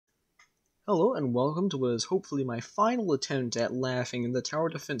Hello and welcome to what is hopefully my final attempt at laughing in the Tower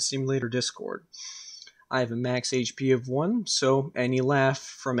Defense Simulator Discord. I have a max HP of 1, so any laugh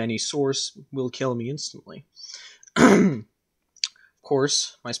from any source will kill me instantly. Of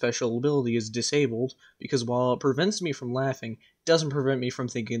course, my special ability is disabled, because while it prevents me from laughing, it doesn't prevent me from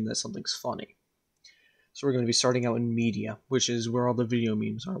thinking that something's funny. So we're going to be starting out in media, which is where all the video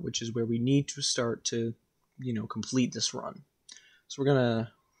memes are, which is where we need to start to, complete this run. So we're going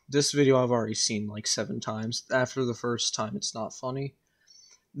to... This video I've already seen like 7 times. After the first time, it's not funny.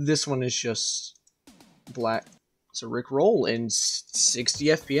 This one is just black. It's a Rickroll in 60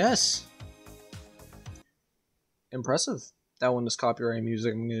 FPS. Impressive. That one is copyright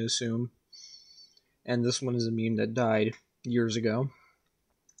music, I'm going to assume. And this one is a meme that died years ago.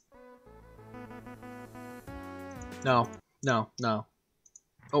 No.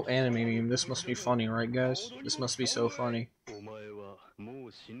 Oh, anime meme. This must be funny, right, guys? This must be so funny.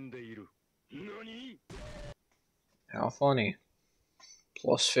 How funny.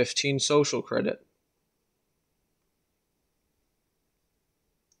 Plus 15 social credit.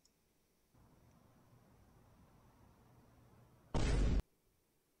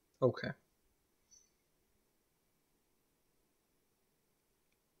 Okay.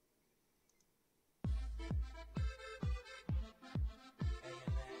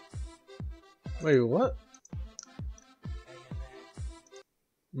 Wait, what?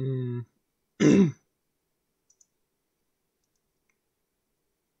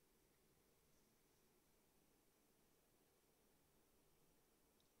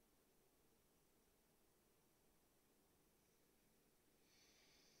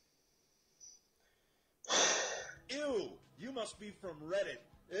 Ew, you must be from Reddit.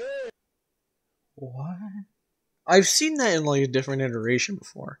 Ew. What? I've seen that in like a different iteration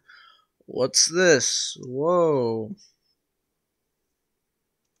before. What's this? Whoa.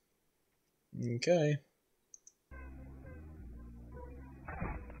 Okay.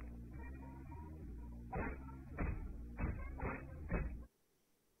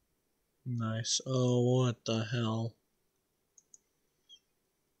 Nice. Oh, what the hell?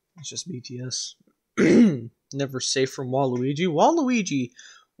 It's just BTS. Never safe from Waluigi. Waluigi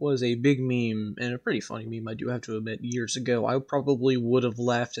was a big meme, and a pretty funny meme, I do have to admit, years ago. I probably would have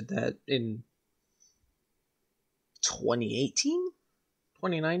laughed at that in 2018?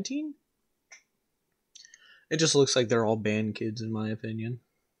 2019? It just looks like they're all band kids, in my opinion.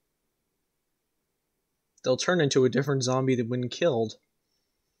 They'll turn into a different zombie that when killed.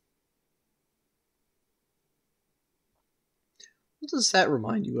 What does that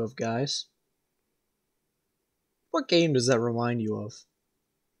remind you of, guys? What game does that remind you of?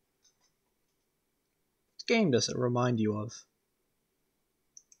 What game does it remind you of?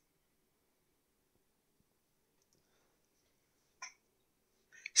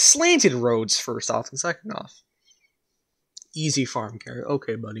 Slanted roads, first off, and second off. Easy farm carry.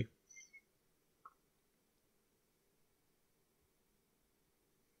 Okay, buddy.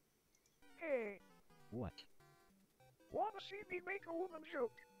 Hey. What? Wanna see me make a woman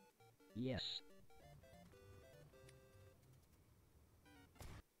joke? Yes.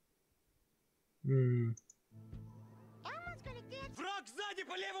 Враг сзади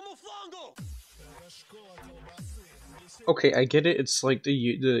по левому флангу! Okay, I get it. It's like the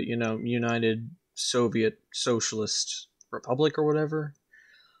United Soviet Socialist Republic or whatever.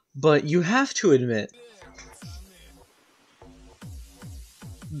 But you have to admit,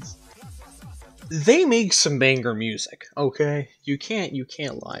 they make some banger music. Okay, you can't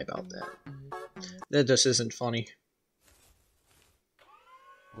lie about that. That just isn't funny.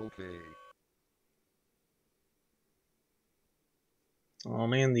 Okay. Oh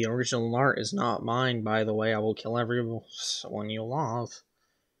man, the original art is not mine, by the way. I will kill everyone you love.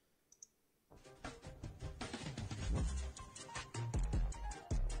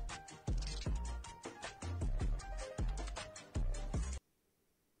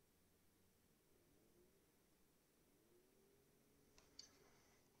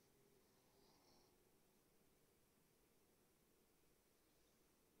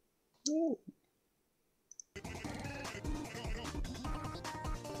 Ooh.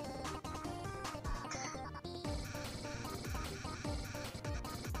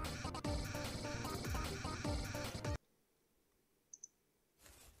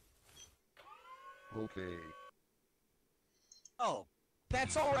 Okay. Oh,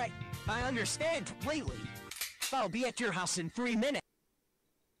 that's all right. I understand completely. I'll be at your house in 3 minutes.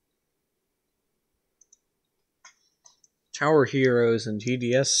 Tower Heroes and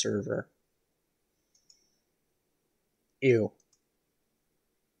TDS server. Ew.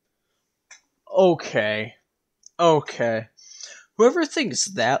 Okay. Whoever thinks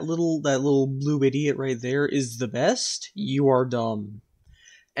that little blue idiot right there is the best, you are dumb.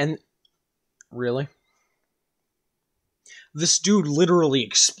 And really? This dude literally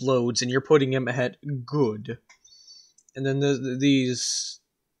explodes and you're putting him ahead. Good. And then these,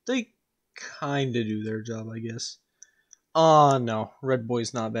 they kinda do their job, I guess. No. Red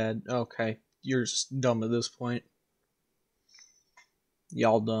Boy's not bad. Okay. You're just dumb at this point.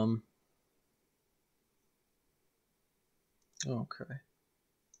 Y'all dumb. Okay.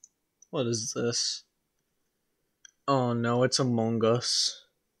 What is this? Oh no, it's Among Us.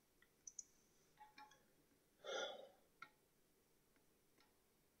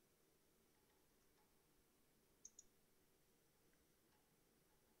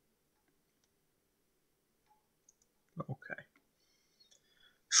 Okay.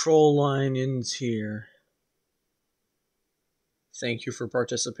 Troll line ends here. Thank you for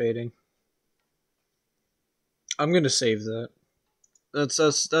participating. I'm gonna save that. That's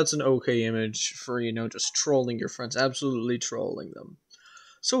an okay image for, just trolling your friends, absolutely trolling them.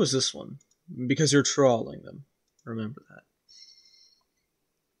 So is this one, because you're trolling them. Remember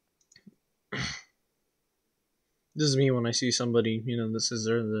that. This is me when I see somebody, this is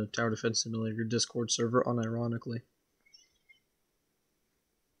the Tower Defense Simulator Discord server, unironically.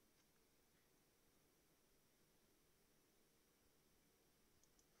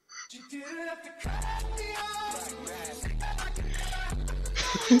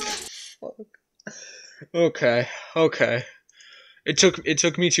 Okay. It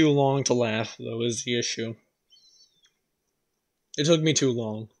took me too long to laugh, though, is the issue. It took me too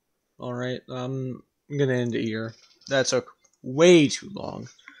long. Alright, I'm gonna end it here. That took way too long.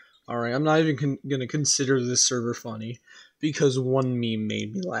 Alright, I'm not even gonna consider this server funny, because one meme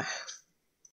made me laugh.